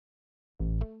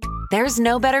There's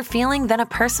no better feeling than a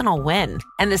personal win,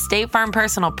 and the State Farm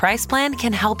Personal Price Plan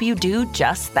can help you do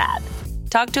just that.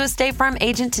 Talk to a State Farm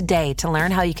agent today to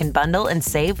learn how you can bundle and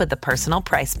save with the Personal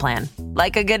Price Plan.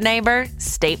 Like a good neighbor,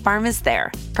 State Farm is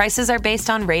there. Prices are based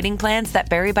on rating plans that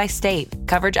vary by state.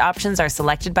 Coverage options are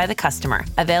selected by the customer.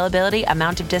 Availability,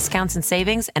 amount of discounts and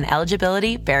savings, and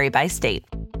eligibility vary by state.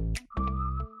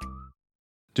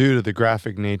 Due to the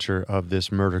graphic nature of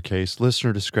this murder case,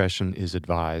 listener discretion is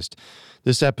advised.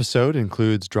 This episode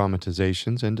includes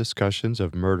dramatizations and discussions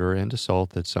of murder and assault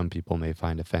that some people may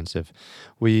find offensive.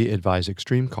 We advise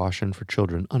extreme caution for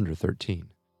children under 13.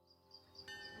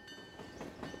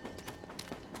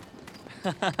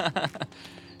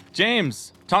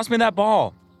 James, toss me that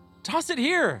ball. Toss it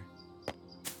here.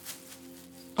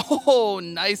 Oh,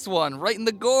 nice one. Right in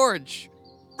the gorge.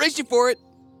 Race you for it.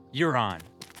 You're on.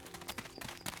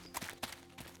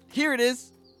 Here it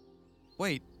is.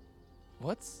 Wait,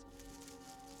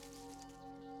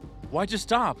 Why'd you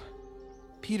stop?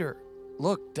 Peter,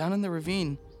 look, down in the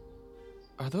ravine.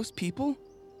 Are those people?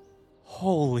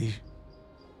 Holy.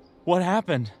 What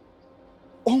happened?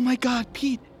 Oh my God,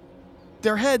 Pete.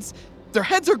 Their heads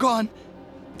are gone.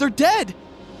 They're dead.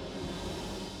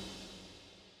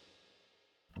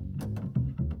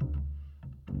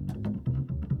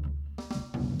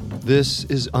 This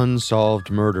is Unsolved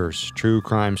Murders, true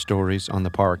crime stories on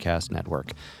the Parcast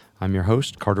Network. I'm your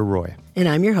host, Carter Roy. And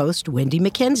I'm your host, Wendy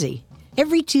McKenzie.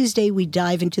 Every Tuesday, we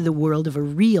dive into the world of a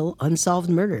real unsolved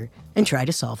murder and try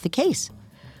to solve the case.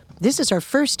 This is our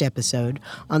first episode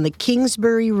on the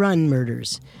Kingsbury Run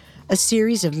murders, a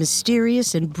series of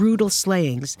mysterious and brutal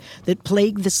slayings that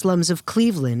plagued the slums of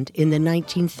Cleveland in the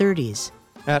 1930s.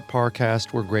 At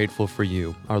Parcast, we're grateful for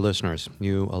you, our listeners.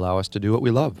 You allow us to do what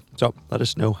we love. So let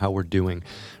us know how we're doing.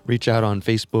 Reach out on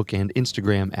Facebook and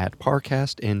Instagram at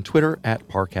Parcast and Twitter at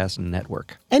Parcast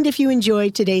Network. And if you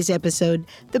enjoyed today's episode,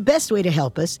 the best way to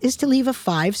help us is to leave a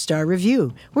 5-star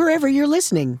review wherever you're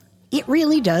listening. It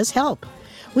really does help.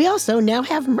 We also now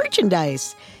have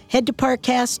merchandise. Head to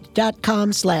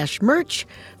parcast.com/merch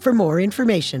for more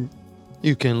information.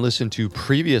 You can listen to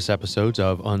previous episodes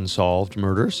of Unsolved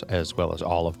Murders, as well as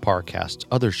all of Parcast's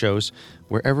other shows,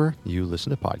 wherever you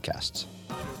listen to podcasts.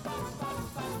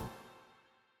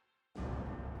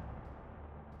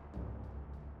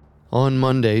 On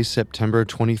Monday, September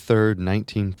 23rd,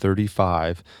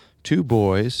 1935, two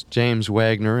boys, James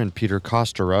Wagner and Peter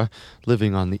Kostora,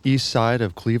 living on the east side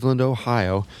of Cleveland,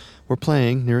 Ohio, were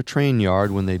playing near a train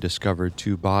yard when they discovered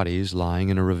two bodies lying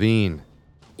in a ravine.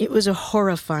 It was a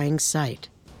horrifying sight.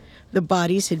 The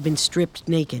bodies had been stripped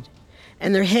naked,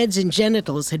 and their heads and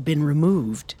genitals had been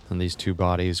removed. And these two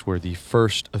bodies were the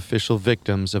first official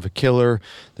victims of a killer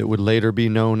that would later be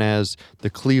known as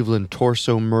the Cleveland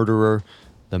Torso Murderer,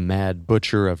 the Mad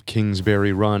Butcher of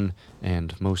Kingsbury Run,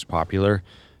 and, most popular,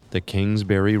 the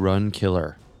Kingsbury Run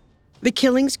Killer. The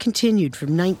killings continued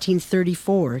from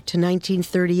 1934 to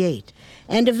 1938,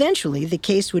 and eventually the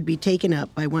case would be taken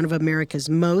up by one of America's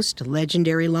most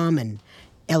legendary lawmen,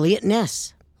 Eliot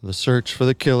Ness. The search for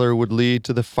the killer would lead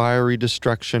to the fiery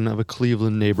destruction of a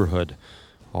Cleveland neighborhood,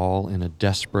 all in a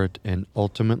desperate and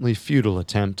ultimately futile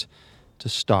attempt to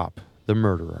stop the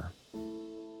murderer.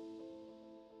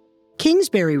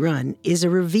 Kingsbury Run is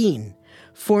a ravine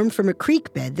formed from a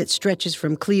creek bed that stretches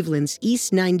from Cleveland's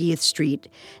East 90th Street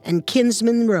and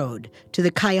Kinsman Road to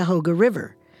the Cuyahoga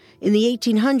River. In the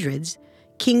 1800s,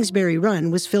 Kingsbury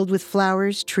Run was filled with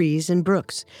flowers, trees, and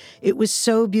brooks. It was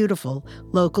so beautiful,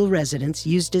 local residents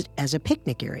used it as a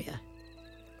picnic area.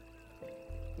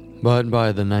 But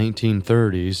by the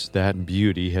 1930s, that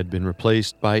beauty had been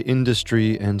replaced by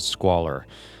industry and squalor.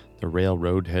 The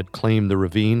railroad had claimed the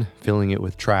ravine, filling it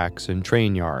with tracks and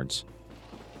train yards.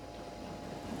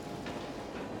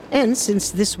 And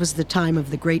since this was the time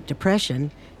of the Great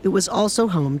Depression, it was also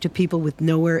home to people with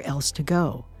nowhere else to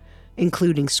go,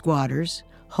 including squatters,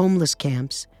 homeless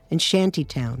camps, and shanty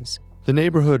towns. The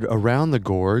neighborhood around the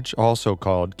gorge, also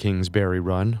called Kingsbury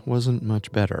Run, wasn't much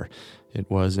better.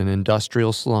 It was an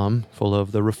industrial slum full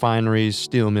of the refineries,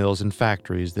 steel mills, and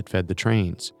factories that fed the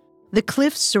trains. The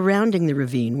cliffs surrounding the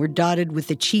ravine were dotted with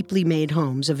the cheaply made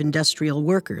homes of industrial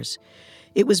workers.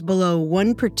 It was below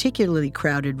one particularly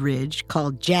crowded ridge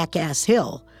called Jackass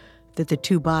Hill that the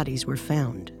two bodies were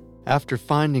found. After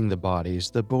finding the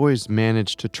bodies, the boys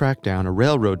managed to track down a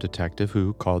railroad detective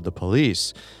who called the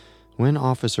police. When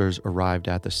officers arrived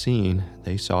at the scene,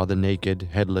 they saw the naked,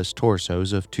 headless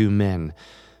torsos of two men.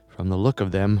 From the look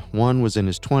of them, one was in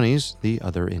his 20s, the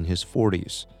other in his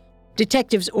 40s.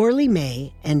 Detectives Orley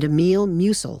May and Emil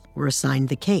Musil were assigned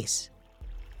the case.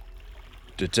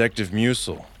 Detective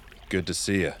Musil, good to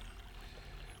see you.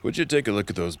 Would you take a look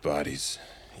at those bodies?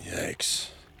 Yikes.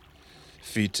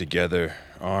 Feet together,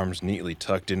 arms neatly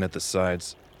tucked in at the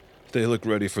sides. They look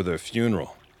ready for their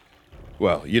funeral.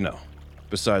 Well,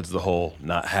 besides the whole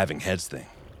not having heads thing.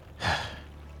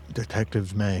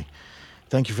 Detectives May,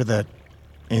 thank you for that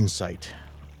insight.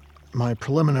 My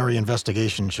preliminary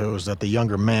investigation shows that the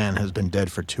younger man has been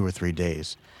dead for 2 or 3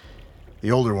 days.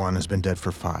 The older one has been dead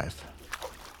for 5.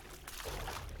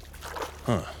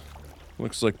 Huh.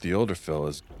 Looks like the older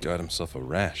fella's got himself a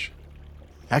rash.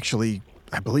 Actually,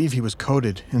 I believe he was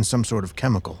coated in some sort of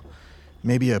chemical.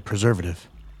 Maybe a preservative.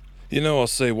 I'll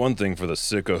say one thing for the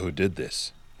sicko who did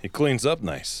this. He cleans up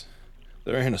nice.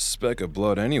 There ain't a speck of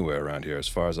blood anywhere around here as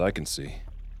far as I can see.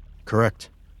 Correct.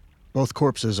 Both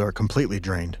corpses are completely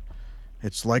drained.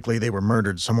 It's likely they were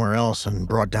murdered somewhere else and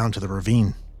brought down to the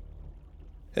ravine.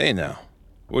 Hey now,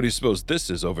 what do you suppose this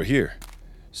is over here?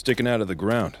 Sticking out of the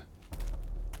ground.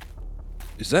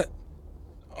 Is that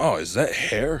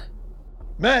hair?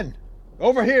 Men!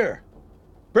 Over here!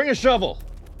 Bring a shovel!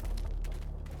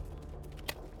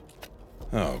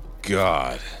 Oh,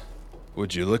 God.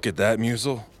 Would you look at that,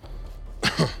 Musil?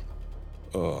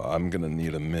 Oh, I'm gonna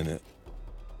need a minute.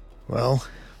 Well,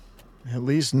 at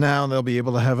least now they'll be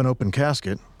able to have an open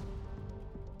casket.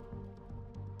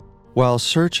 While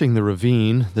searching the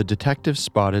ravine, the detectives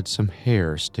spotted some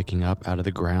hair sticking up out of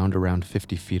the ground around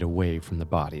 50 feet away from the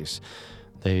bodies.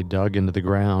 They dug into the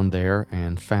ground there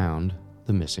and found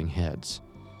the missing heads.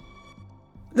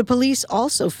 The police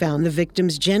also found the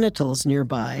victim's genitals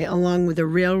nearby, along with a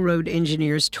railroad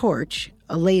engineer's torch,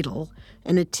 a ladle,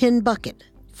 and a tin bucket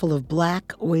full of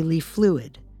black, oily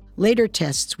fluid. Later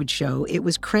tests would show it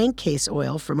was crankcase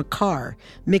oil from a car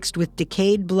mixed with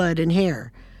decayed blood and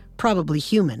hair, probably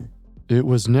human. It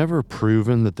was never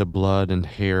proven that the blood and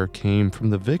hair came from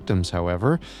the victims,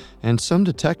 however, and some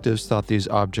detectives thought these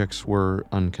objects were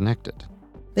unconnected.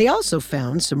 They also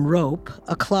found some rope,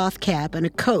 a cloth cap, and a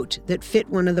coat that fit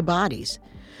one of the bodies.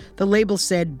 The label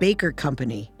said Baker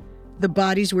Company. The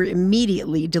bodies were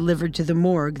immediately delivered to the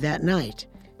morgue that night,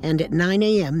 and at 9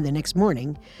 a.m. the next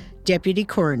morning, Deputy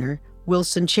Coroner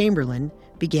Wilson Chamberlain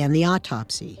began the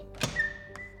autopsy.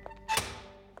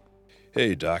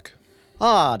 Hey, Doc.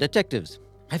 Ah, detectives.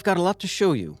 I've got a lot to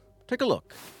show you. Take a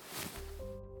look.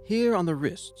 Here on the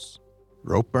wrists.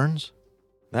 Rope burns?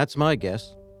 That's my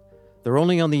guess. They're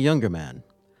only on the younger man.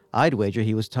 I'd wager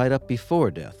he was tied up before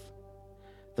death.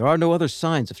 There are no other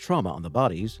signs of trauma on the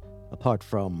bodies, apart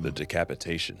from... The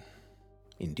decapitation.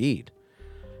 Indeed.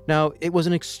 Now, it was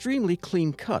an extremely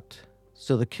clean cut,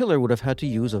 so the killer would have had to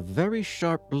use a very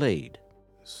sharp blade.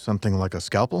 Something like a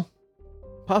scalpel?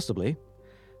 Possibly.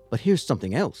 But here's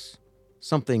something else.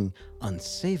 Something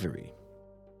unsavory.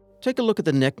 Take a look at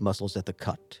the neck muscles at the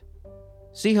cut.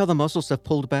 See how the muscles have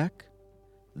pulled back?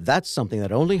 That's something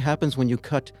that only happens when you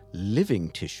cut living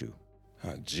tissue.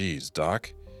 Oh, geez,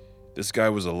 Doc. This guy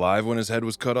was alive when his head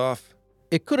was cut off?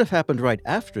 It could have happened right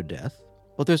after death,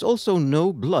 but there's also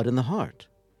no blood in the heart.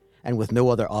 And with no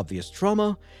other obvious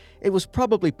trauma, it was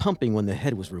probably pumping when the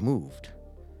head was removed.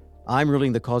 I'm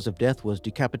ruling the cause of death was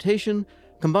decapitation,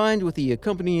 combined with the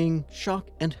accompanying shock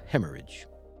and hemorrhage.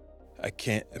 I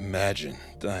can't imagine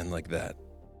dying like that.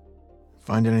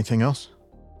 Find anything else?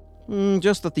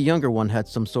 Just that the younger one had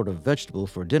some sort of vegetable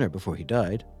for dinner before he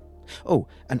died. Oh,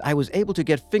 and I was able to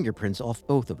get fingerprints off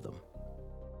both of them.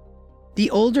 The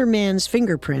older man's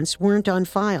fingerprints weren't on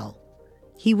file.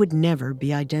 He would never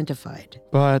be identified.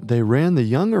 But they ran the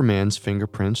younger man's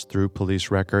fingerprints through police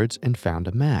records and found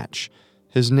a match.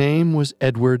 His name was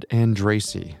Edward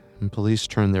Andracy, and police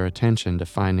turned their attention to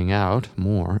finding out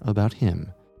more about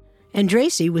him.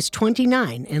 Andracy was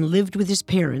 29 and lived with his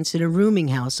parents in a rooming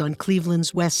house on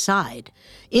Cleveland's west side.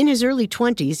 In his early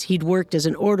 20s, he'd worked as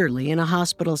an orderly in a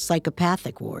hospital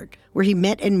psychopathic ward, where he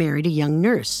met and married a young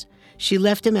nurse. She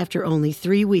left him after only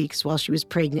 3 weeks while she was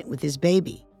pregnant with his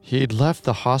baby. He'd left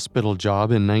the hospital job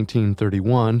in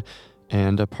 1931,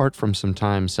 and apart from some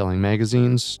time selling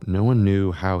magazines, no one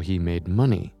knew how he made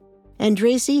money.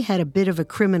 Andracy had a bit of a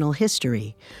criminal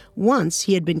history. Once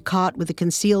he had been caught with a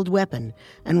concealed weapon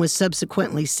and was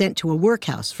subsequently sent to a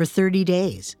workhouse for 30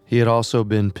 days. He had also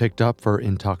been picked up for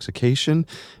intoxication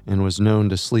and was known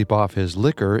to sleep off his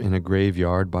liquor in a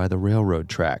graveyard by the railroad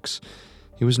tracks.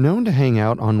 He was known to hang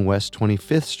out on West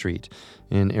 25th Street,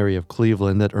 an area of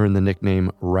Cleveland that earned the nickname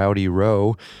Rowdy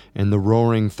Row and the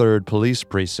Roaring Third Police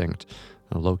Precinct.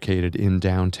 Located in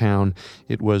downtown,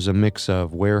 it was a mix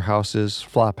of warehouses,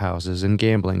 flop houses, and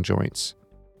gambling joints.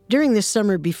 During the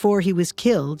summer before he was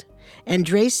killed,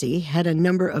 Andracy had a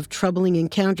number of troubling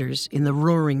encounters in the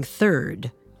Roaring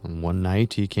Third. One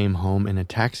night, he came home in a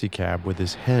taxicab with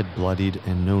his head bloodied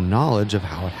and no knowledge of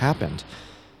how it happened.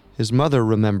 His mother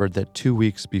remembered that 2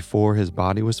 weeks before his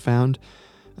body was found,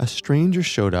 a stranger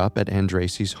showed up at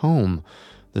Andrasi's home.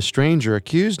 The stranger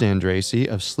accused Andrasi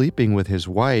of sleeping with his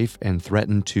wife and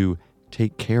threatened to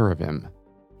take care of him.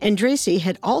 Andrasi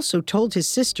had also told his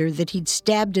sister that he'd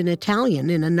stabbed an Italian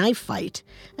in a knife fight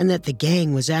and that the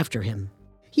gang was after him.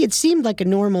 He had seemed like a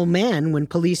normal man when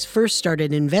police first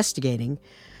started investigating,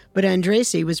 but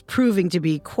Andrasi was proving to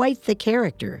be quite the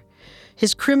character.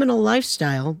 His criminal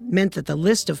lifestyle meant that the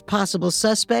list of possible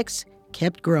suspects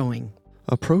kept growing.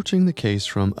 Approaching the case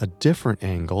from a different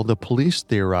angle, the police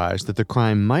theorized that the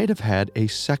crime might have had a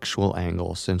sexual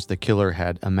angle since the killer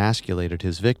had emasculated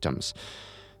his victims.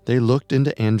 They looked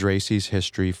into Andrasi's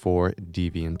history for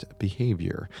deviant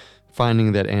behavior,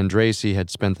 finding that Andrasi had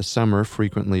spent the summer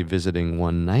frequently visiting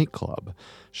one nightclub,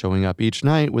 showing up each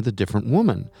night with a different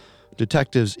woman.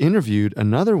 Detectives interviewed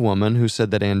another woman who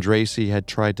said that Andrasi had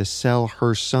tried to sell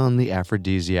her son the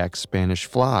aphrodisiac Spanish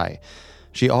fly.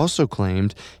 She also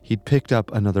claimed he'd picked up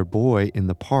another boy in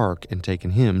the park and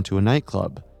taken him to a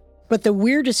nightclub. But the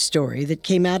weirdest story that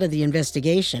came out of the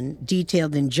investigation,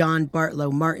 detailed in John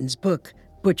Bartlow Martin's book,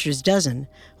 Butcher's Dozen,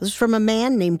 was from a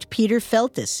man named Peter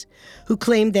Feltis, who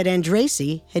claimed that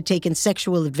Andrasi had taken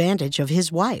sexual advantage of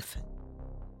his wife.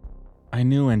 I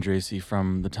knew Andrasi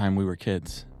from the time we were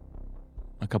kids.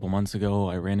 A couple months ago,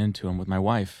 I ran into him with my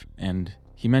wife, and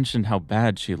he mentioned how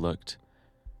bad she looked.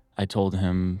 I told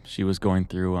him she was going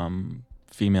through,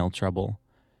 female trouble.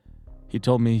 He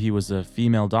told me he was a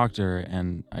female doctor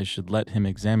and I should let him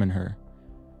examine her.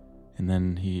 And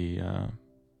then he,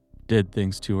 did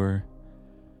things to her.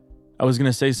 I was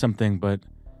gonna say something, but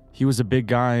he was a big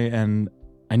guy and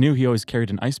I knew he always carried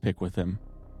an ice pick with him.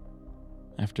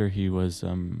 After he was,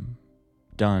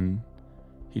 done,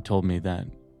 he told me that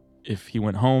if he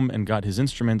went home and got his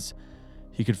instruments,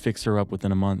 he could fix her up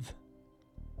within a month.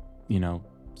 You know,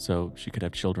 so she could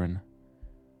have children.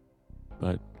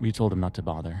 But we told him not to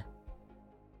bother.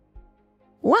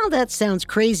 While that sounds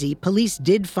crazy, police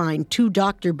did find 2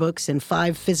 doctor books and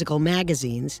 5 physical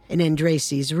magazines in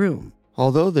Andrasi's room.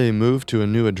 Although they moved to a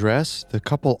new address, the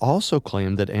couple also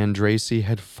claimed that Andrasi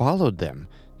had followed them.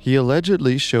 He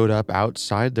allegedly showed up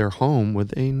outside their home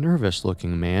with a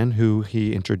nervous-looking man who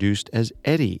he introduced as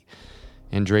Eddie.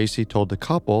 Andrasi told the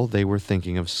couple they were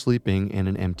thinking of sleeping in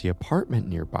an empty apartment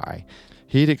nearby.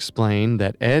 He'd explained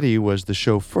that Eddie was the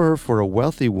chauffeur for a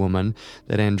wealthy woman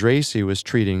that Andrasi was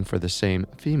treating for the same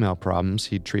female problems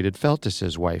he'd treated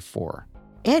Feltis's wife for.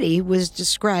 Eddie was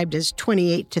described as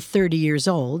 28 to 30 years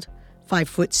old,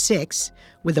 5'6",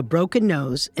 with a broken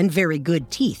nose and very good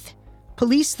teeth.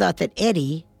 Police thought that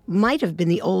Eddie might have been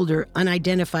the older,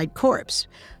 unidentified corpse,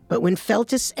 but when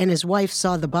Feltis and his wife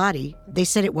saw the body, they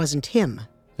said it wasn't him.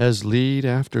 As lead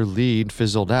after lead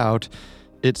fizzled out,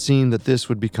 it seemed that this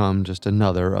would become just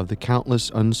another of the countless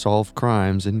unsolved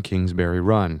crimes in Kingsbury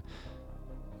Run.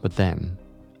 But then,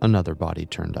 another body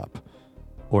turned up.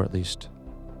 Or at least,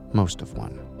 most of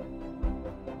one.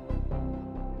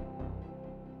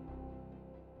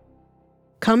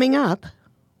 Coming up,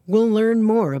 we'll learn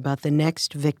more about the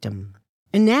next victim.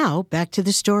 And now, back to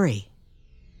the story.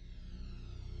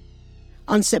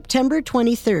 On September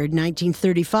 23,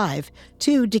 1935,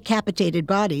 2 decapitated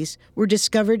bodies were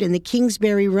discovered in the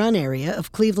Kingsbury Run area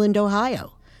of Cleveland,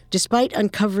 Ohio. Despite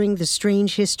uncovering the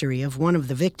strange history of one of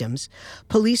the victims,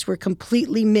 police were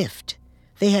completely miffed.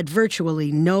 They had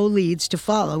virtually no leads to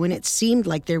follow, and it seemed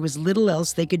like there was little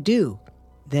else they could do.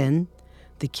 Then,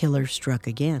 the killer struck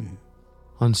again.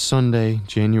 On Sunday,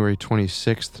 January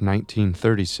 26,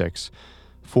 1936,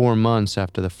 4 months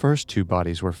after the first 2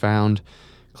 bodies were found,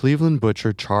 Cleveland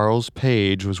butcher Charles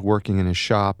Page was working in his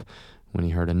shop when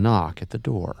he heard a knock at the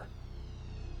door.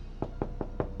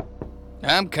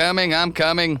 I'm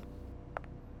coming.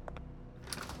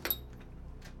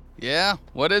 Yeah,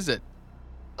 what is it?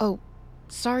 Oh,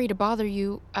 sorry to bother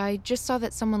you. I just saw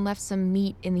that someone left some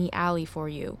meat in the alley for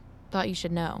you. Thought you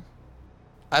should know.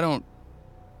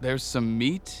 There's some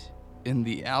meat in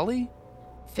the alley?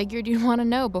 Figured you'd want to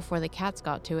know before the cats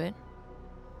got to it.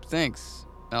 Thanks.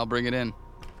 I'll bring it in.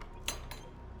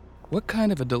 What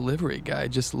kind of a delivery guy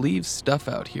just leaves stuff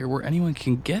out here where anyone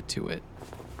can get to it?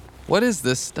 What is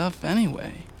this stuff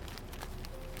anyway?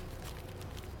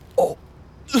 Oh.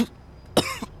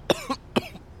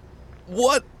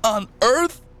 What on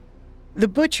earth? The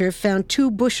butcher found 2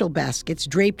 bushel baskets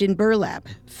draped in burlap,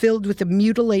 filled with the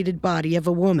mutilated body of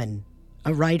a woman,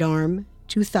 a right arm,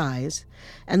 2 thighs,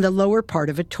 and the lower part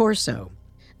of a torso.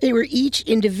 They were each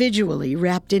individually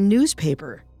wrapped in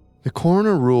newspaper. The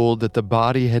coroner ruled that the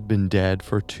body had been dead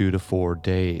for 2 to 4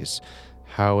 days.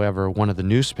 However, one of the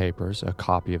newspapers, a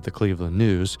copy of the Cleveland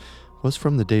News, was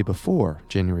from the day before,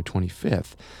 January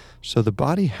 25th, so the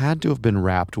body had to have been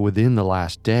wrapped within the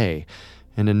last day,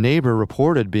 and a neighbor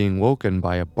reported being woken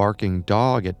by a barking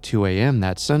dog at 2 a.m.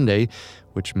 that Sunday,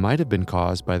 which might have been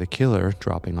caused by the killer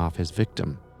dropping off his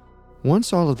victim.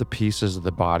 Once all of the pieces of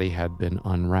the body had been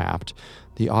unwrapped,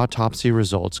 the autopsy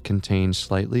results contained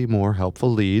slightly more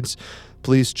helpful leads.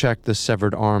 Police checked the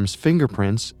severed arm's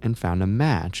fingerprints and found a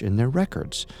match in their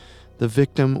records. The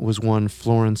victim was one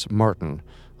Florence Martin,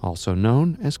 also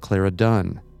known as Clara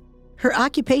Dunn. Her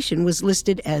occupation was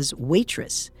listed as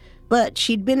waitress, but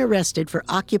she'd been arrested for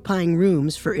occupying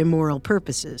rooms for immoral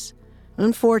purposes.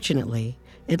 Unfortunately,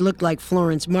 it looked like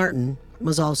Florence Martin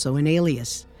was also an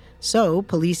alias. So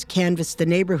police canvassed the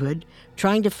neighborhood,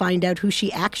 trying to find out who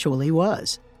she actually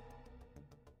was.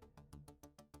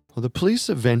 Well, the police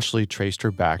eventually traced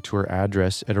her back to her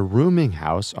address at a rooming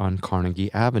house on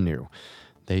Carnegie Avenue.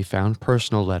 They found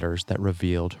personal letters that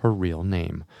revealed her real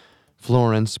name,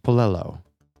 Florence Polello.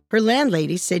 Her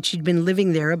landlady said she'd been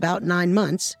living there about 9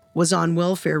 months, was on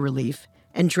welfare relief,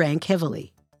 and drank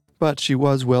heavily. But she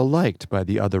was well liked by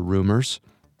the other roomers.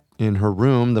 In her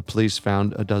room, the police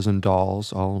found a dozen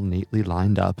dolls, all neatly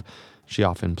lined up. She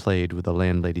often played with the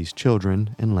landlady's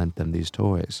children and lent them these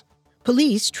toys.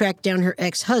 Police tracked down her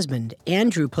ex-husband,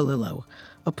 Andrew Polillo,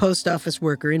 a post office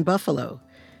worker in Buffalo.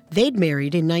 They'd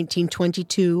married in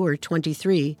 1922 or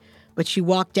 23, but she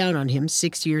walked out on him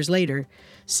 6 years later,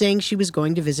 saying she was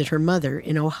going to visit her mother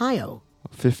in Ohio.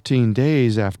 15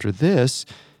 days after this,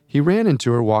 he ran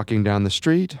into her walking down the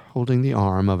street, holding the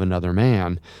arm of another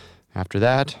man. After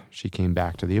that, she came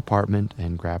back to the apartment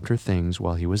and grabbed her things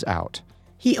while he was out.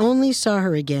 He only saw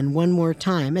her again one more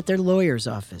time at their lawyer's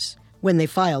office, when they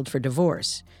filed for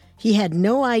divorce. He had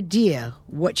no idea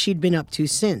what she'd been up to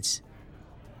since.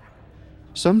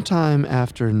 Sometime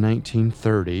after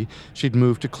 1930, she'd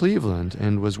moved to Cleveland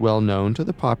and was well known to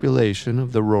the population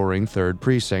of the roaring 3rd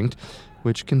Precinct,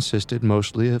 which consisted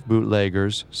mostly of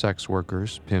bootleggers, sex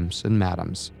workers, pimps, and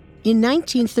madams. In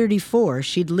 1934,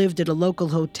 she'd lived at a local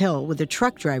hotel with a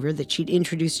truck driver that she'd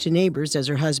introduced to neighbors as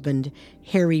her husband,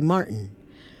 Harry Martin.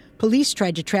 Police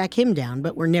tried to track him down,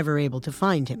 but were never able to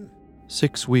find him.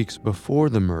 6 weeks before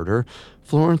the murder,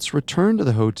 Florence returned to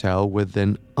the hotel with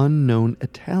an unknown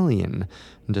Italian,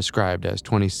 described as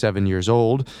 27 years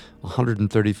old,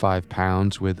 135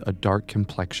 pounds, with a dark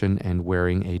complexion and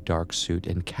wearing a dark suit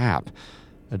and cap,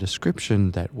 a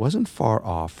description that wasn't far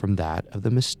off from that of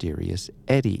the mysterious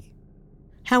Eddie.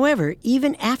 However,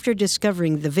 even after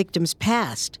discovering the victim's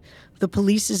past, the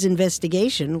police's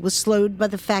investigation was slowed by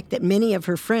the fact that many of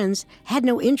her friends had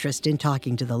no interest in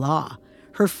talking to the law.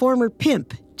 Her former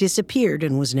pimp disappeared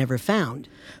and was never found.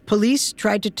 Police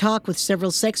tried to talk with several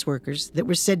sex workers that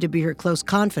were said to be her close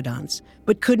confidants,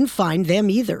 but couldn't find them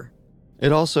either.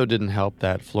 It also didn't help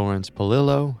that Florence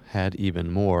Polillo had even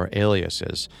more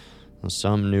aliases.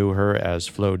 Some knew her as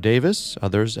Flo Davis,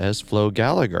 others as Flo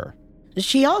Gallagher.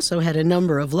 She also had a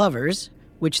number of lovers,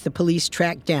 which the police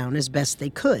tracked down as best they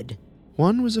could.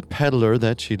 One was a peddler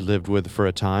that she'd lived with for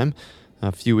a time.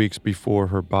 A few weeks before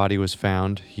her body was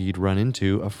found, he'd run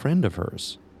into a friend of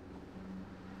hers.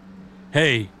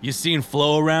 Hey, you seen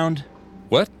Flo around?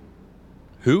 What?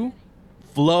 Who?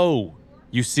 Flo.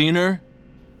 You seen her?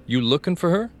 You looking for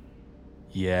her?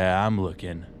 Yeah, I'm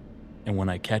looking. And when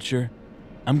I catch her,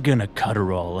 I'm gonna cut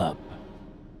her all up.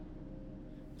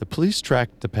 The police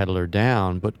tracked the peddler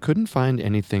down, but couldn't find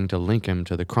anything to link him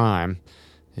to the crime.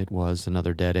 It was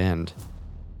another dead end.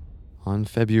 On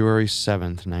February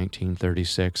 7th,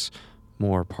 1936,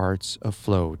 more parts of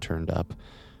Flo turned up.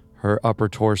 Her upper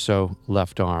torso,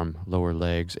 left arm, lower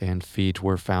legs, and feet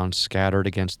were found scattered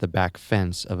against the back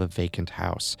fence of a vacant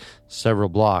house, several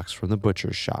blocks from the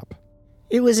butcher's shop.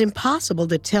 It was impossible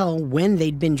to tell when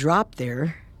they'd been dropped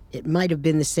there. It might have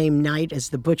been the same night as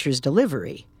the butcher's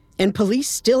delivery. And police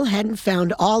still hadn't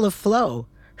found all of Flo.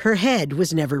 Her head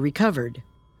was never recovered.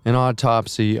 An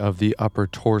autopsy of the upper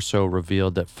torso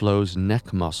revealed that Flo's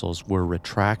neck muscles were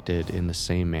retracted in the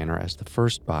same manner as the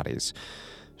first bodies,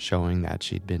 showing that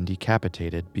she'd been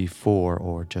decapitated before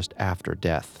or just after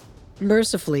death.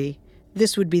 Mercifully,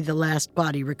 this would be the last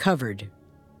body recovered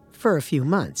for a few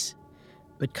months.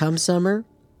 But come summer,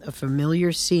 a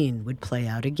familiar scene would play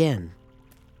out again.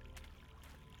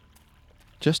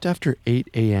 Just after 8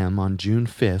 a.m. on June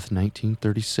 5th,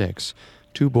 1936,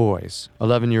 two boys,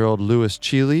 11-year-old Louis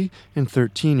Chile and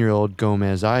 13-year-old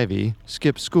Gomez Ivy,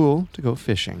 skipped school to go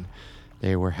fishing.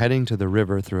 They were heading to the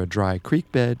river through a dry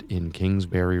creek bed in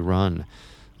Kingsbury Run.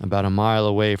 About a mile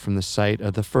away from the site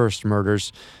of the first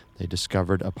murders, they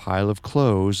discovered a pile of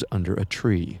clothes under a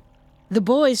tree. The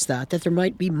boys thought that there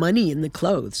might be money in the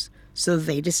clothes, so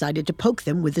they decided to poke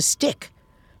them with a stick,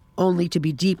 only to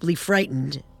be deeply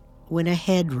frightened when a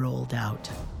head rolled out.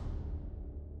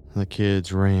 The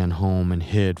kids ran home and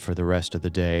hid for the rest of the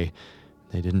day.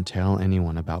 They didn't tell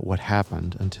anyone about what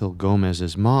happened until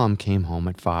Gomez's mom came home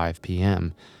at 5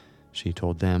 p.m. She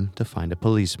told them to find a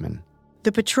policeman.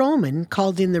 The patrolman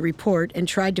called in the report and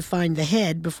tried to find the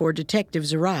head before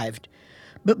detectives arrived.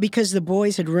 But because the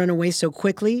boys had run away so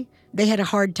quickly, they had a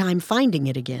hard time finding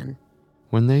it again.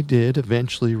 When they did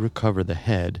eventually recover the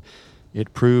head,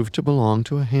 it proved to belong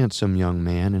to a handsome young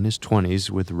man in his 20s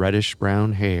with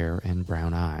reddish-brown hair and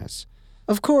brown eyes.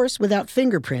 Of course, without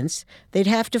fingerprints, they'd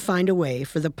have to find a way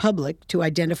for the public to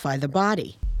identify the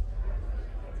body.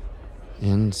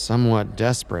 In somewhat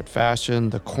desperate fashion,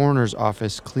 the coroner's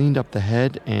office cleaned up the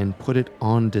head and put it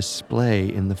on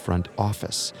display in the front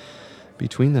office.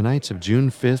 Between the nights of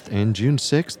June 5th and June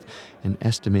 6th, an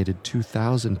estimated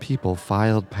 2,000 people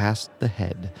filed past the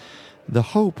head. The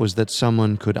hope was that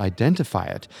someone could identify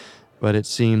it, but it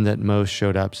seemed that most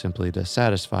showed up simply to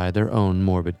satisfy their own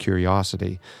morbid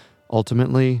curiosity.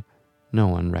 Ultimately, no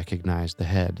one recognized the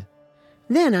head.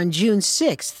 Then on June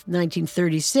 6,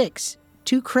 1936,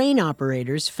 2 crane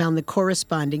operators found the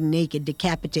corresponding naked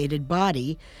decapitated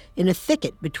body in a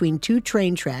thicket between 2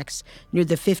 train tracks near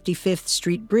the 55th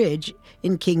Street Bridge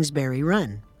in Kingsbury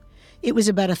Run. It was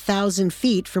about 1,000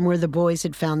 feet from where the boys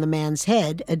had found the man's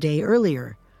head a day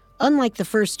earlier. Unlike the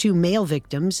first 2 male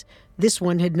victims, this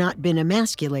one had not been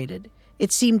emasculated.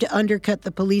 It seemed to undercut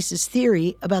the police's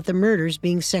theory about the murders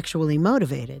being sexually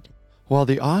motivated. While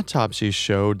the autopsy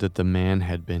showed that the man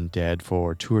had been dead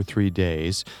for 2 or 3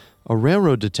 days, a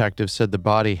railroad detective said the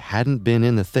body hadn't been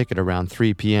in the thicket around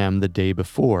 3 p.m. the day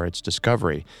before its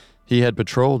discovery. He had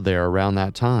patrolled there around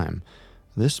that time.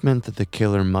 This meant that the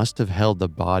killer must have held the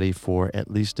body for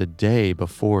at least a day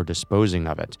before disposing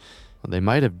of it. They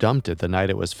might have dumped it the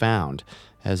night it was found,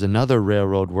 as another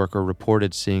railroad worker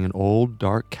reported seeing an old,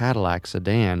 dark Cadillac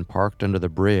sedan parked under the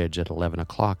bridge at 11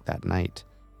 o'clock that night.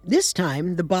 This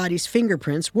time, the body's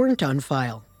fingerprints weren't on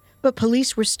file, but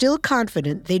police were still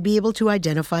confident they'd be able to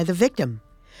identify the victim,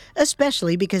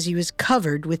 especially because he was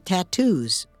covered with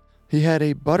tattoos. He had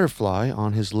a butterfly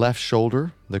on his left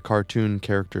shoulder, the cartoon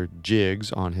character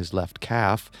Jiggs on his left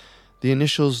calf, the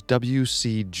initials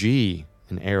WCG,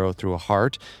 an arrow through a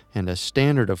heart, and a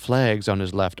standard of flags on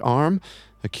his left arm,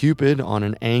 a cupid on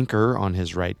an anchor on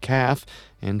his right calf,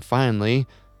 and finally,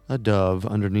 a dove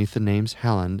underneath the names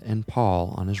Helen and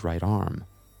Paul on his right arm.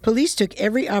 Police took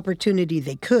every opportunity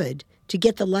they could to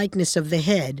get the likeness of the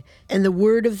head and the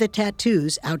word of the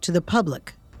tattoos out to the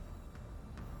public.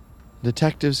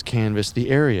 Detectives canvassed the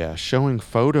area, showing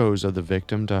photos of the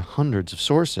victim to hundreds of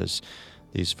sources.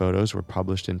 These photos were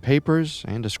published in papers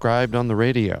and described on the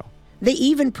radio. They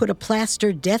even put a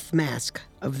plaster death mask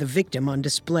of the victim on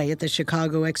display at the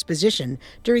Chicago Exposition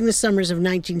during the summers of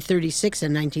 1936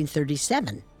 and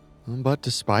 1937. But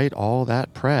despite all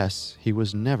that press, he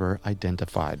was never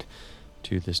identified.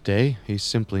 To this day, he's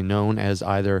simply known as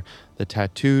either the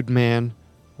Tattooed Man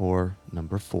or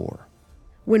Number 4.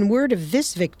 When word of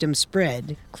this victim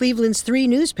spread, Cleveland's 3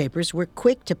 newspapers were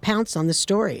quick to pounce on the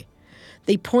story.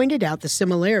 They pointed out the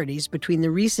similarities between the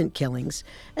recent killings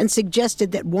and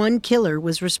suggested that one killer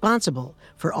was responsible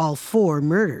for all 4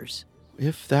 murders.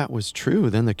 If that was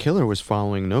true, then the killer was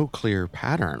following no clear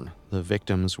pattern. The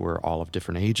victims were all of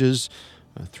different ages.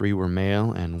 3 were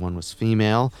male and 1 was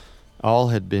female. All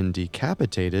had been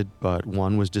decapitated, but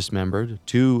 1 was dismembered,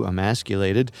 2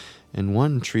 emasculated, and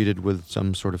 1 treated with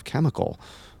some sort of chemical.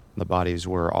 The bodies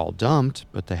were all dumped,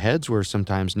 but the heads were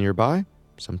sometimes nearby,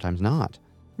 sometimes not.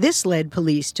 This led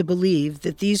police to believe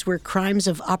that these were crimes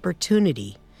of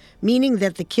opportunity, meaning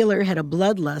that the killer had a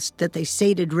bloodlust that they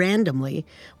sated randomly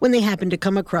when they happened to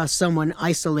come across someone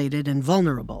isolated and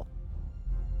vulnerable.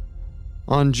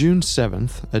 On June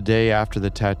 7th, a day after the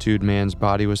tattooed man's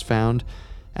body was found,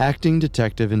 Acting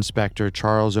Detective Inspector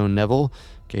Charles O'Neville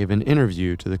gave an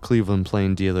interview to the Cleveland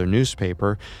Plain Dealer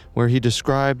newspaper where he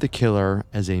described the killer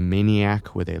as a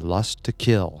maniac with a lust to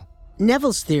kill.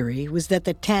 Neville's theory was that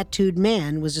the tattooed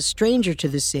man was a stranger to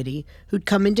the city who'd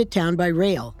come into town by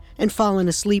rail and fallen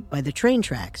asleep by the train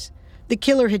tracks. The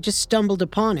killer had just stumbled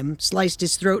upon him, sliced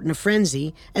his throat in a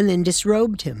frenzy, and then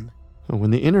disrobed him.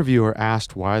 When the interviewer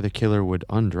asked why the killer would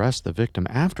undress the victim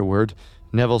afterward,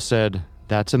 Neville said,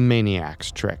 "That's a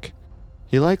maniac's trick."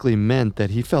 He likely meant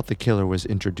that he felt the killer was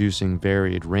introducing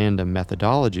varied random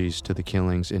methodologies to the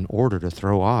killings in order to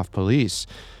throw off police.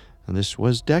 And this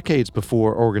was decades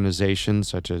before organizations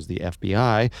such as the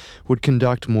FBI would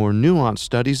conduct more nuanced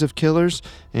studies of killers,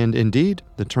 and indeed,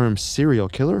 the term serial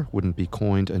killer wouldn't be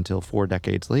coined until 4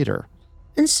 decades later.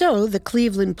 And so, the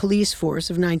Cleveland police force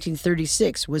of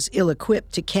 1936 was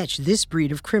ill-equipped to catch this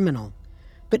breed of criminal.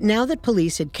 But now that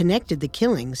police had connected the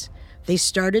killings, they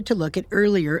started to look at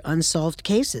earlier unsolved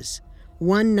cases.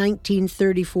 One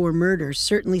 1934 murder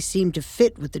certainly seemed to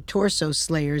fit with the torso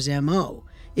slayer's M.O.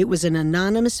 It was an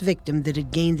anonymous victim that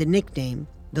had gained the nickname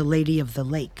the Lady of the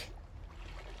Lake.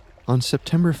 On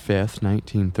September 5th,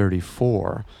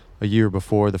 1934, a year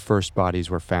before the first bodies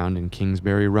were found in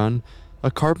Kingsbury Run,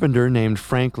 a carpenter named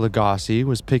Frank Lagasse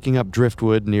was picking up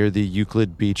driftwood near the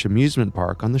Euclid Beach amusement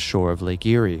park on the shore of Lake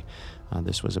Erie.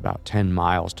 This was about 10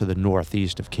 miles to the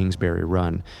northeast of Kingsbury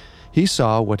Run. He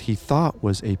saw what he thought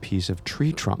was a piece of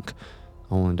tree trunk,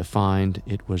 only to find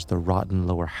it was the rotten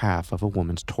lower half of a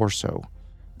woman's torso.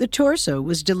 The torso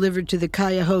was delivered to the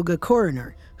Cuyahoga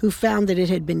coroner, who found that it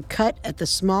had been cut at the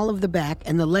small of the back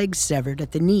and the legs severed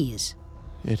at the knees.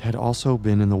 It had also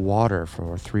been in the water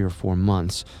for 3 or 4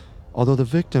 months, although the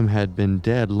victim had been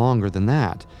dead longer than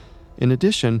that. In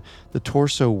addition, the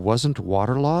torso wasn't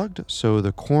waterlogged, so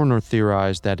the coroner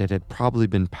theorized that it had probably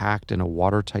been packed in a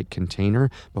watertight container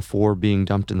before being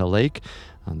dumped in the lake.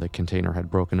 The container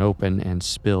had broken open and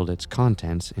spilled its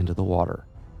contents into the water.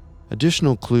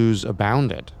 Additional clues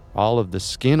abounded. All of the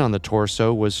skin on the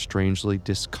torso was strangely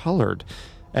discolored.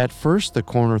 At first, the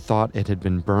coroner thought it had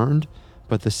been burned,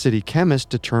 but the city chemist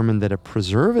determined that a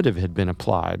preservative had been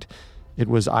applied. It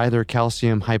was either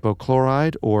calcium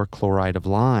hypochlorite or chloride of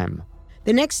lime.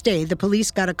 The next day, the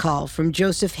police got a call from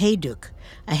Joseph Hayduke,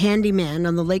 a handyman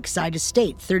on the lakeside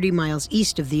estate 30 miles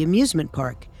east of the amusement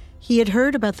park. He had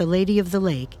heard about the Lady of the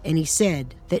Lake, and he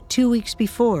said that 2 weeks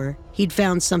before, he'd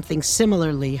found something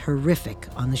similarly horrific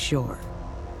on the shore.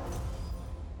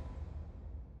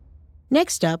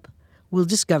 Next up, we'll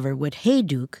discover what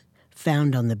Hayduke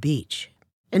found on the beach.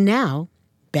 And now,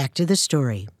 back to the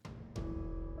story.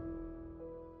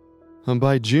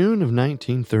 By June of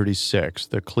 1936,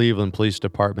 the Cleveland Police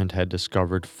Department had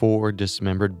discovered 4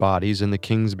 dismembered bodies in the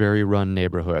Kingsbury Run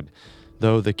neighborhood.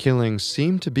 Though the killings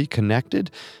seemed to be connected,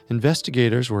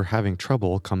 investigators were having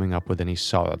trouble coming up with any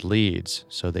solid leads,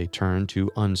 so they turned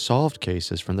to unsolved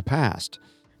cases from the past.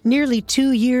 Nearly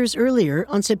 2 years earlier,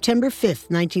 on September 5th,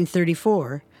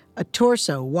 1934, a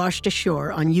torso washed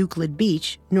ashore on Euclid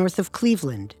Beach, north of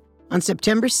Cleveland. On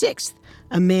September 6th,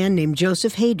 a man named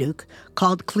Joseph Hayduke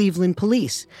called Cleveland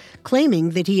police,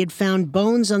 claiming that he had found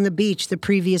bones on the beach the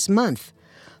previous month.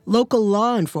 Local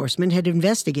law enforcement had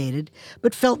investigated,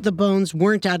 but felt the bones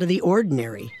weren't out of the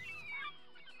ordinary.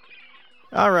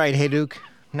 All right, Hayduke.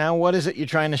 Now what is it you're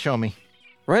trying to show me?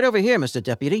 Right over here, Mr.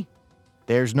 Deputy.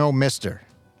 There's no mister.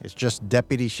 It's just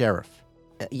Deputy Sheriff.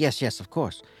 Yes, of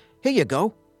course. Here you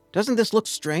go. Doesn't this look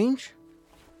strange?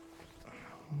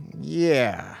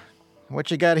 Yeah. What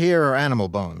you got here are animal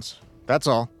bones. That's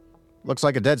all. Looks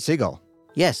like a dead seagull.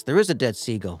 Yes, there is a dead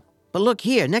seagull. But look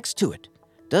here, next to it.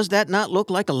 Does that not look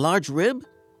like a large rib?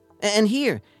 And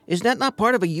here, is that not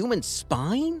part of a human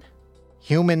spine?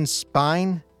 Human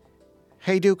spine?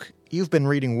 Hayduke, you've been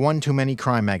reading one too many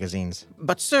crime magazines.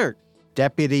 But, sir...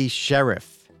 Deputy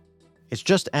Sheriff. It's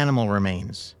just animal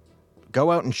remains.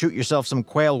 Go out and shoot yourself some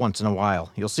quail once in a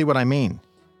while. You'll see what I mean.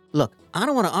 Look, I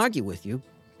don't want to argue with you.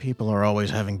 People are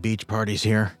always having beach parties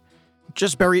here.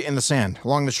 Just bury it in the sand,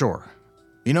 along the shore.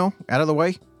 You know, out of the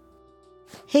way.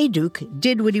 Hayduke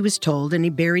did what he was told and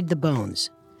he buried the bones.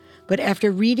 But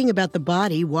after reading about the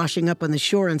body washing up on the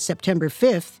shore on September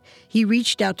 5th, he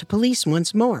reached out to police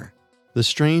once more. The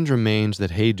strange remains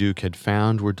that Hayduke had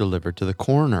found were delivered to the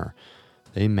coroner.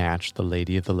 They matched the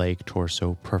Lady of the Lake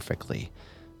torso perfectly,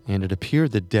 and it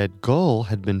appeared the dead gull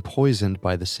had been poisoned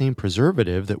by the same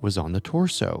preservative that was on the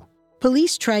torso.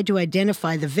 Police tried to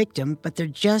identify the victim, but there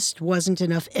just wasn't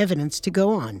enough evidence to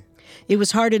go on. It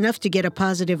was hard enough to get a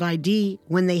positive ID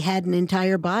when they had an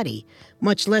entire body,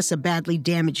 much less a badly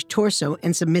damaged torso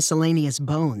and some miscellaneous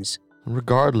bones.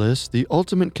 Regardless, the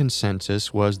ultimate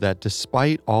consensus was that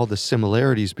despite all the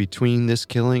similarities between this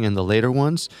killing and the later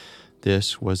ones,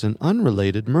 this was an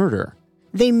unrelated murder.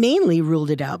 They mainly ruled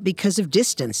it out because of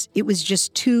distance. It was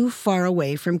just too far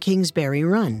away from Kingsbury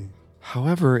Run.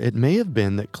 However, it may have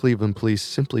been that Cleveland police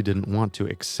simply didn't want to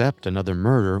accept another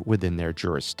murder within their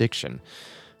jurisdiction.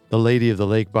 The Lady of the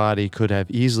Lake body could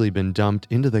have easily been dumped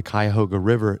into the Cuyahoga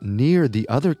River near the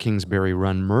other Kingsbury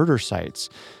Run murder sites.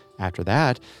 After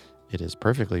that, it is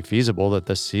perfectly feasible that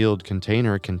the sealed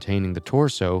container containing the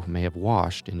torso may have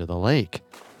washed into the lake.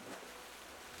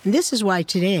 This is why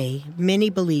today, many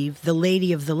believe the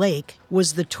Lady of the Lake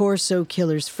was the torso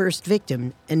killer's first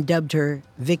victim and dubbed her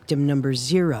Victim Number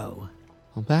 0.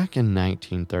 Well, back in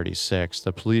 1936,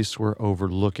 the police were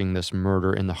overlooking this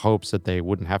murder in the hopes that they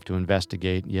wouldn't have to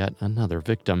investigate yet another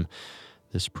victim.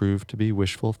 This proved to be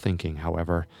wishful thinking,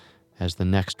 however, as the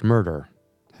next murder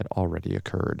had already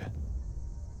occurred.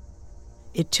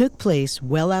 It took place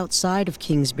well outside of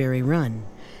Kingsbury Run,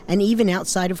 and even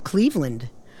outside of Cleveland.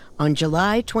 On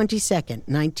July 22,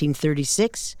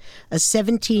 1936, a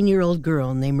 17-year-old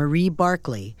girl named Marie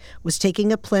Barkley was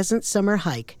taking a pleasant summer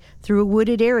hike through a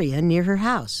wooded area near her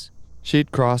house.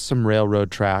 She'd crossed some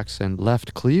railroad tracks and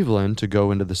left Cleveland to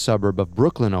go into the suburb of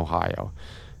Brooklyn, Ohio.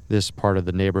 This part of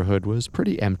the neighborhood was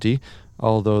pretty empty,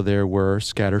 although there were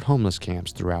scattered homeless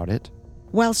camps throughout it.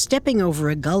 While stepping over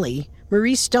a gully,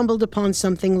 Marie stumbled upon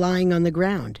something lying on the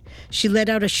ground. She let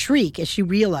out a shriek as she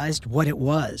realized what it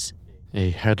was. A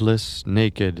headless,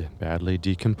 naked, badly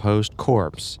decomposed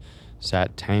corpse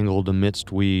sat tangled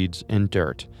amidst weeds and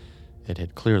dirt. It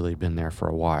had clearly been there for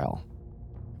a while.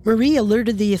 Marie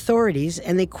alerted the authorities,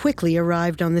 and they quickly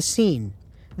arrived on the scene.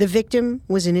 The victim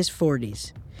was in his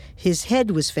 40s. His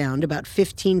head was found about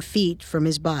 15 feet from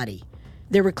his body.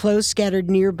 There were clothes scattered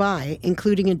nearby,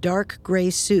 including a dark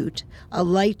gray suit, a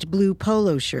light blue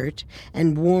polo shirt,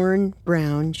 and worn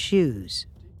brown shoes.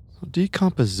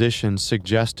 Decomposition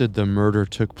suggested the murder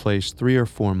took place 3 or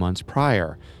 4 months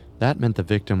prior. That meant the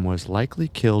victim was likely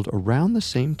killed around the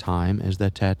same time as the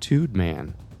tattooed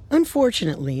man.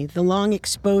 Unfortunately, the long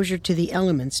exposure to the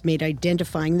elements made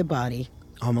identifying the body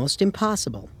almost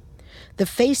impossible. The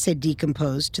face had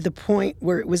decomposed to the point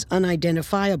where it was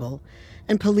unidentifiable,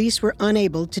 and police were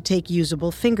unable to take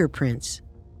usable fingerprints.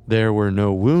 There were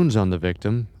no wounds on the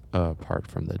victim, apart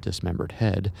from the dismembered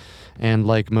head, and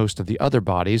like most of the other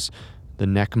bodies, the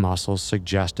neck muscles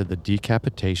suggested the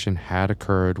decapitation had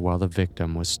occurred while the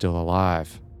victim was still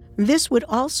alive. This would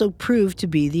also prove to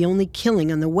be the only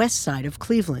killing on the west side of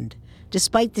Cleveland.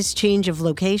 Despite this change of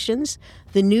locations,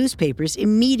 the newspapers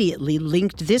immediately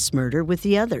linked this murder with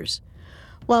the others.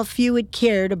 While few had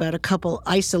cared about a couple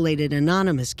isolated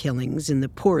anonymous killings in the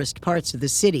poorest parts of the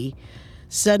city,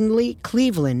 suddenly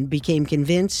Cleveland became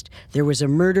convinced there was a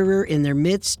murderer in their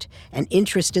midst, and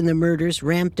interest in the murders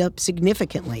ramped up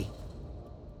significantly.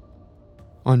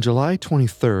 On July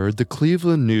 23rd, the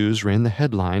Cleveland News ran the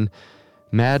headline,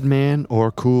 "Madman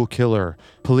or Cool Killer?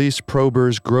 Police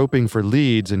probers groping for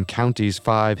leads in county's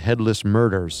 5 headless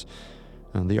murders."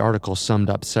 The article summed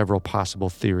up several possible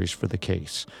theories for the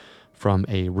case. From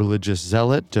a religious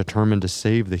zealot determined to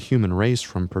save the human race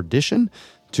from perdition,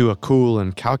 to a cool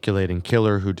and calculating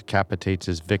killer who decapitates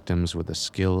his victims with the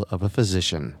skill of a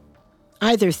physician.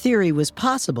 Either theory was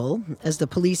possible, as the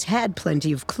police had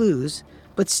plenty of clues,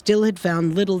 but still had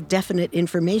found little definite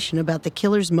information about the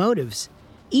killer's motives.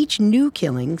 Each new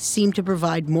killing seemed to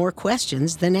provide more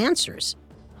questions than answers.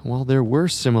 While there were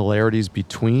similarities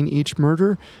between each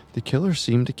murder, the killer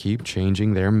seemed to keep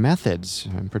changing their methods,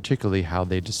 and particularly how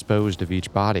they disposed of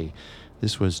each body.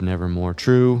 This was never more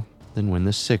true than when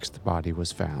the 6th body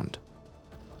was found.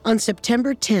 On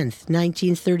September 10th,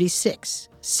 1936,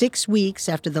 6 weeks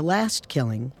after the last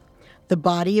killing, the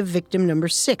body of victim number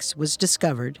 6 was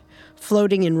discovered,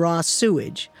 floating in raw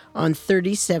sewage on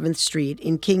 37th Street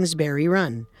in Kingsbury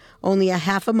Run, only a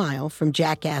half a mile from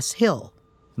Jackass Hill.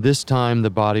 This time, the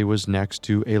body was next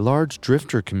to a large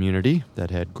drifter community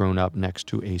that had grown up next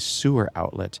to a sewer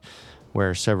outlet,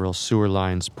 where several sewer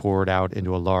lines poured out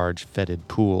into a large, fetid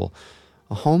pool.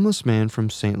 A homeless man from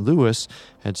St. Louis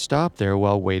had stopped there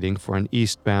while waiting for an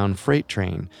eastbound freight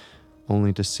train,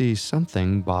 only to see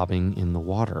something bobbing in the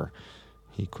water.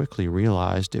 He quickly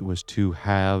realized it was 2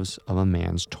 halves of a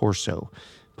man's torso.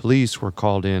 Police were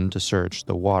called in to search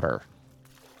the water.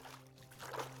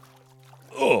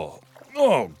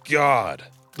 Oh, God.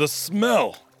 The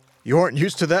smell. You aren't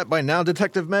used to that by now,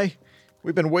 Detective May?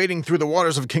 We've been wading through the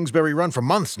waters of Kingsbury Run for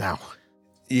months now.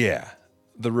 Yeah,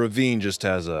 the ravine just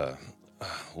has a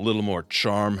little more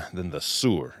charm than the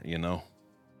sewer, you know?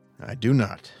 I do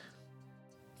not.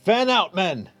 Fan out,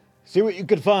 men. See what you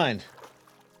can find.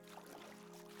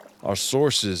 Our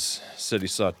sources said he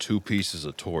saw 2 pieces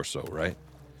of torso, right?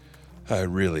 I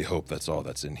really hope that's all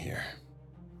that's in here.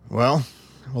 Well,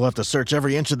 we'll have to search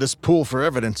every inch of this pool for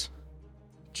evidence.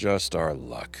 Just our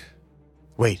luck.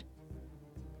 Wait.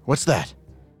 What's that?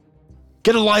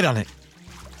 Get a light on it.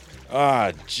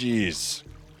 Ah, jeez.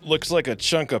 Looks like a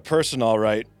chunk of person, all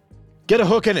right. Get a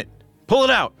hook in it. Pull it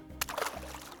out.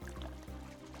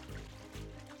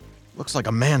 Looks like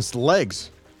a man's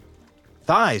legs.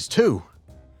 Thighs, too.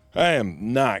 I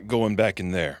am not going back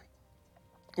in there.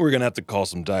 We're gonna have to call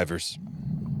some divers.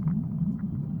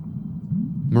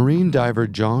 Marine diver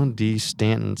John D.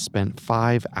 Stanton spent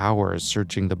 5 hours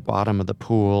searching the bottom of the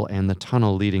pool and the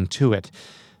tunnel leading to it,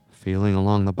 feeling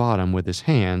along the bottom with his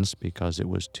hands because it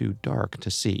was too dark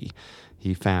to see.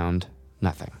 He found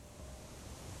nothing.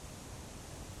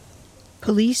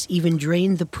 Police even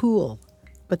drained the pool,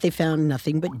 but they found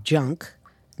nothing but junk,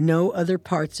 no other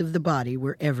parts of the body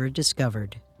were ever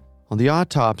discovered. Well, the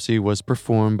autopsy was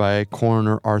performed by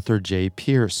coroner Arthur J.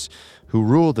 Pierce, who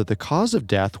ruled that the cause of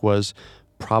death was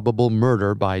probable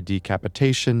murder by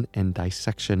decapitation and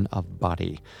dissection of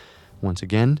body. Once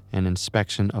again, an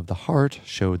inspection of the heart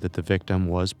showed that the victim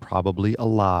was probably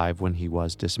alive when he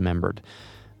was dismembered.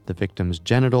 The victim's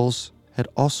genitals had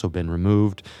also been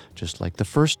removed, just like the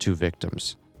first two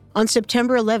victims. On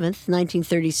September 11th,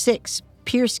 1936,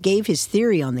 Pierce gave his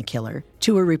theory on the killer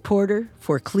to a reporter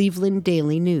for Cleveland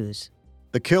Daily News.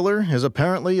 The killer is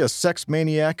apparently a sex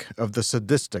maniac of the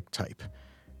sadistic type.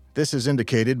 This is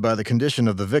indicated by the condition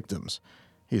of the victims.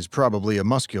 He's probably a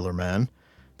muscular man.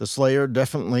 The slayer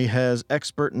definitely has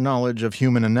expert knowledge of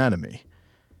human anatomy.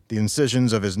 The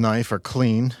incisions of his knife are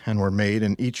clean and were made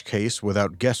in each case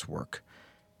without guesswork.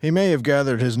 He may have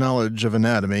gathered his knowledge of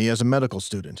anatomy as a medical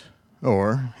student,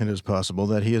 or it is possible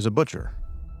that he is a butcher.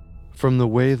 From the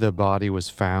way the body was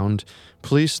found,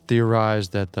 police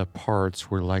theorized that the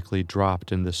parts were likely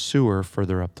dropped in the sewer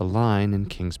further up the line in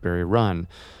Kingsbury Run.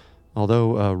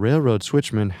 Although a railroad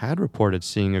switchman had reported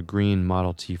seeing a green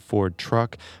Model T Ford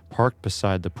truck parked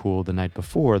beside the pool the night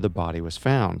before the body was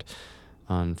found.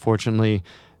 Unfortunately,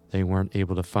 they weren't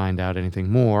able to find out anything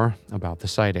more about the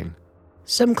sighting.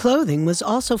 Some clothing was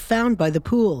also found by the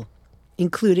pool,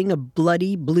 including a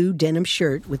bloody blue denim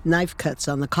shirt with knife cuts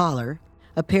on the collar,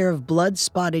 a pair of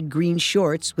blood-spotted green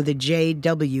shorts with a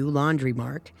JW laundry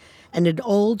mark, and an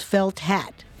old felt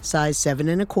hat, size 7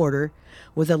 1/4,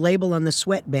 with a label on the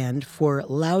sweatband for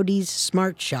Loudy's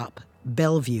Smart Shop,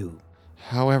 Bellevue.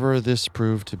 However, this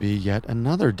proved to be yet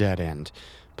another dead end.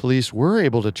 Police were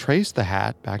able to trace the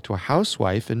hat back to a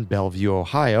housewife in Bellevue,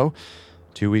 Ohio.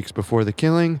 2 weeks before the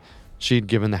killing, she'd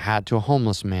given the hat to a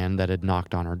homeless man that had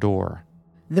knocked on her door.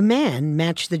 The man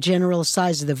matched the general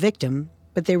size of the victim,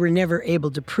 but they were never able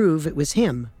to prove it was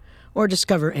him or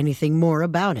discover anything more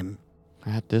about him.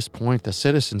 At this point, the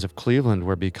citizens of Cleveland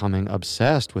were becoming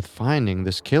obsessed with finding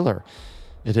this killer.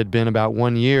 It had been about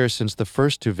 1 year since the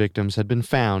first two victims had been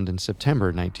found in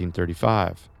September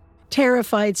 1935.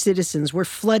 Terrified citizens were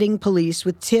flooding police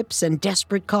with tips and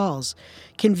desperate calls,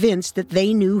 convinced that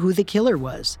they knew who the killer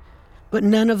was. But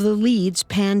none of the leads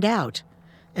panned out,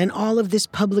 and all of this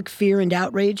public fear and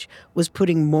outrage was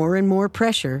putting more and more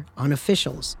pressure on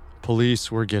officials. Police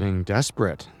were getting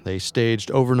desperate. They staged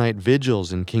overnight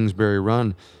vigils in Kingsbury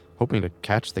Run, hoping to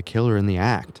catch the killer in the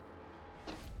act.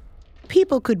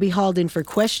 People could be hauled in for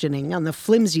questioning on the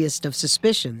flimsiest of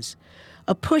suspicions.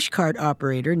 A pushcart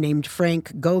operator named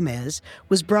Frank Gomez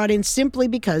was brought in simply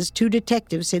because two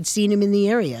detectives had seen him in the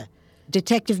area.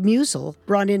 Detective Musel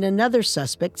brought in another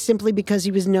suspect simply because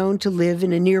he was known to live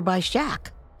in a nearby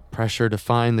shack. Pressure to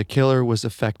find the killer was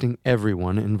affecting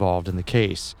everyone involved in the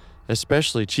case,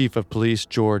 especially Chief of Police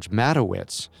George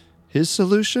Matowitz. His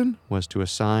solution was to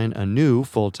assign a new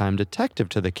full-time detective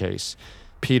to the case,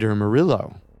 Peter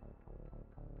Murillo.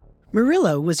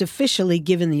 Murillo was officially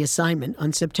given the assignment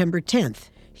on September 10th.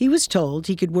 He was told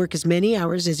he could work as many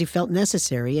hours as he felt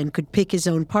necessary and could pick his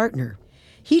own partner.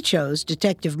 He chose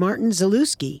Detective Martin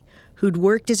Zalewski, who'd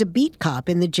worked as a beat cop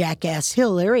in the Jackass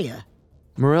Hill area.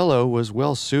 Murillo was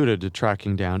well suited to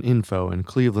tracking down info in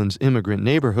Cleveland's immigrant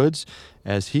neighborhoods,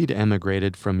 as he'd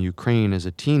emigrated from Ukraine as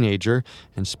a teenager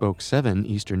and spoke 7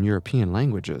 Eastern European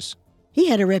languages. He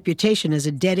had a reputation as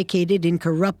a dedicated,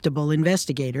 incorruptible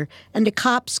investigator and a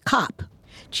cop's cop.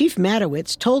 Chief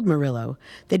Matowitz told Murillo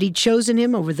that he'd chosen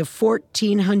him over the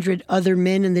 1,400 other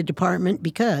men in the department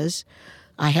because,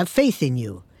 "I have faith in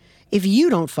you. If you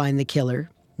don't find the killer,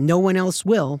 no one else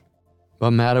will."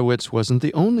 But Matowitz wasn't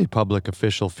the only public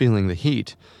official feeling the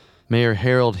heat. Mayor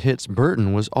Harold Hitz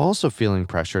Burton was also feeling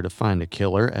pressure to find a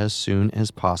killer as soon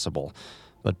as possible.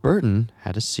 But Burton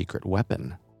had a secret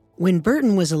weapon. When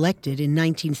Burton was elected in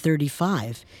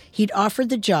 1935, he'd offered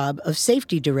the job of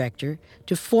safety director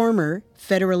to former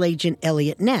federal agent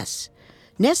Elliot Ness.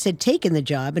 Ness had taken the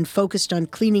job and focused on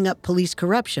cleaning up police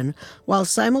corruption while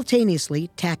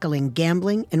simultaneously tackling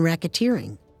gambling and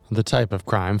racketeering. The type of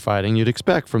crime fighting you'd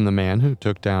expect from the man who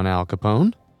took down Al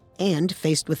Capone. And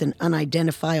faced with an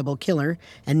unidentifiable killer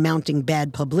and mounting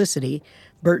bad publicity,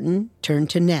 Burton turned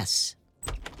to Ness.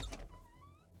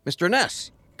 Mr.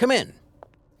 Ness, come in.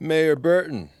 Mayor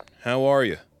Burton, how are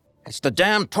you? It's the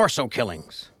damn torso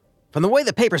killings. From the way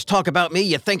the papers talk about me,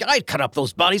 you'd think I'd cut up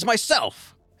those bodies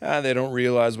myself. They don't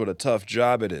realize what a tough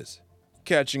job it is.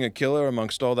 Catching a killer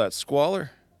amongst all that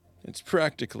squalor? It's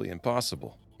practically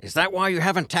impossible. Is that why you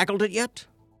haven't tackled it yet?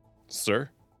 Sir?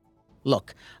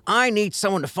 Look, I need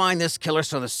someone to find this killer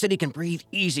so the city can breathe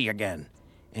easy again.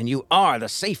 And you are the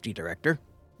safety director.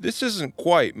 This isn't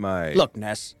quite my... Look,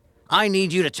 Ness, I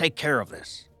need you to take care of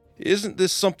this. Isn't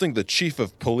this something the chief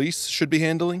of police should be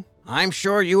handling? I'm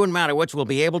sure you and Matowicz will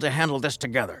be able to handle this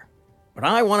together. But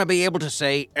I want to be able to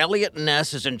say Elliot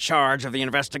Ness is in charge of the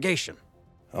investigation.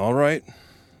 All right.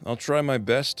 I'll try my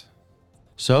best.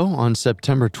 So, on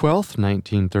September 12th,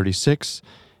 1936,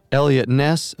 Elliot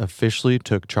Ness officially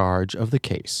took charge of the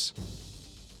case.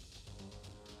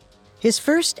 His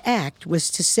first act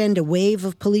was to send a wave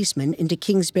of policemen into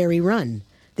Kingsbury Run.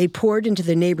 They poured into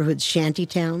the neighborhood's shanty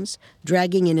towns,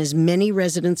 dragging in as many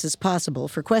residents as possible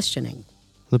for questioning.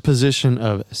 The position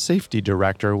of safety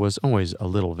director was always a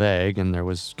little vague, and there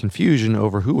was confusion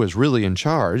over who was really in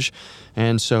charge.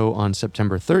 And so on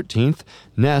September 13th,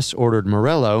 Ness ordered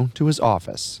Murillo to his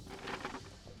office.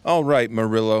 All right,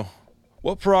 Murillo.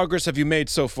 What progress have you made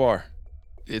so far?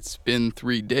 It's been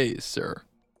 3 days, sir.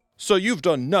 So you've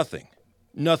done nothing.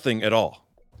 Nothing at all.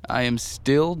 I am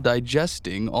still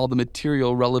digesting all the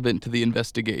material relevant to the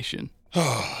investigation.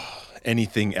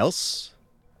 Anything else?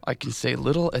 I can say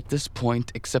little at this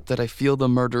point except that I feel the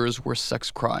murders were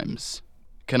sex crimes.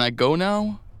 Can I go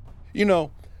now? You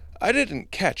know, I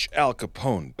didn't catch Al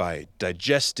Capone by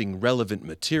digesting relevant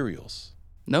materials.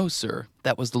 No, sir.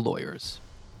 That was the lawyers.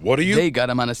 What are you? They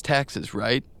got him on his taxes,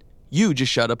 right? You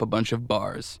just shut up a bunch of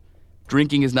bars.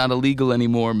 Drinking is not illegal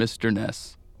anymore, Mr.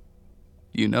 Ness.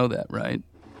 You know that, right?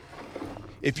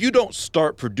 If you don't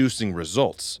start producing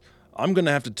results, I'm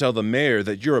gonna have to tell the mayor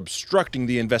that you're obstructing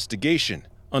the investigation.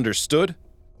 Understood?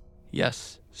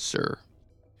 Yes, sir.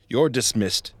 You're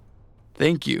dismissed.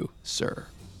 Thank you, sir.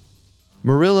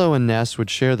 Murillo and Ness would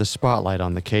share the spotlight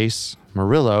on the case.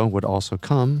 Murillo would also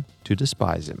come to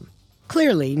despise him.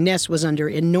 Clearly, Ness was under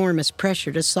enormous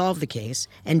pressure to solve the case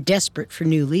and desperate for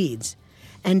new leads.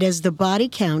 And as the body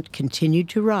count continued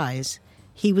to rise,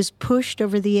 he was pushed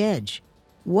over the edge.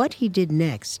 What he did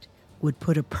next would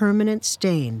put a permanent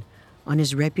stain on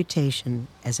his reputation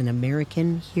as an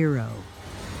American hero.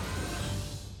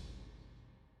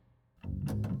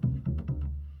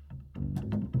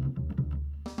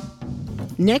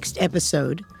 Next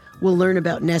episode, we'll learn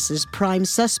about Ness's prime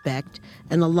suspect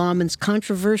and the lawman's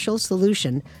controversial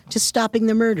solution to stopping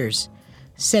the murders,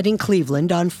 setting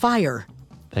Cleveland on fire.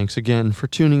 Thanks again for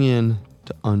tuning in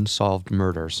to Unsolved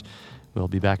Murders. We'll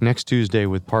be back next Tuesday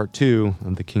with part 2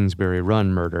 of the Kingsbury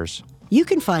Run murders. You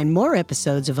can find more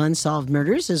episodes of Unsolved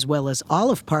Murders, as well as all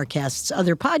of Parcast's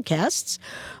other podcasts,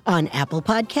 on Apple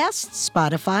Podcasts,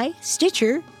 Spotify,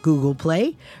 Stitcher, Google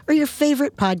Play, or your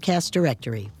favorite podcast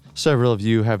directory. Several of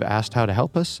you have asked how to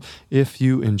help us. If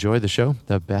you enjoy the show,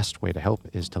 the best way to help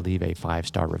is to leave a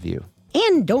 5-star review.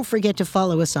 And don't forget to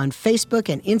follow us on Facebook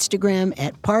and Instagram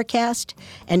at Parcast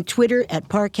and Twitter at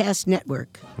Parcast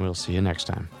Network. We'll see you next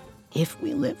time. If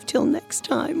we live till next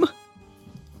time.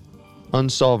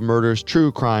 Unsolved Murders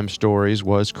True Crime Stories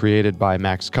was created by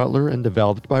Max Cutler and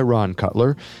developed by Ron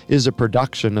Cutler, is a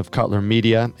production of Cutler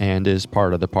Media, and is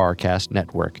part of the Parcast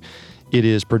Network. It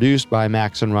is produced by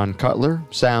Max and Ron Cutler,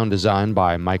 sound designed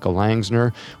by Michael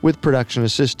Langsner, with production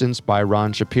assistance by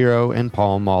Ron Shapiro and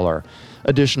Paul Mahler.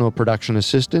 Additional production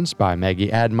assistance by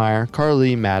Maggie Admire,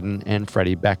 Carly Madden, and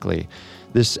Freddie Beckley.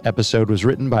 This episode was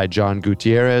written by John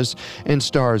Gutierrez and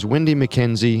stars Wendy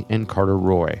McKenzie and Carter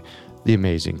Roy. The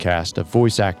amazing cast of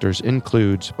voice actors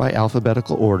includes, by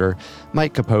alphabetical order,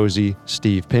 Mike Capozzi,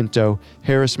 Steve Pinto,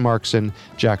 Harris Markson,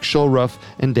 Jack Schulruff,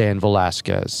 and Dan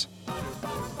Velasquez.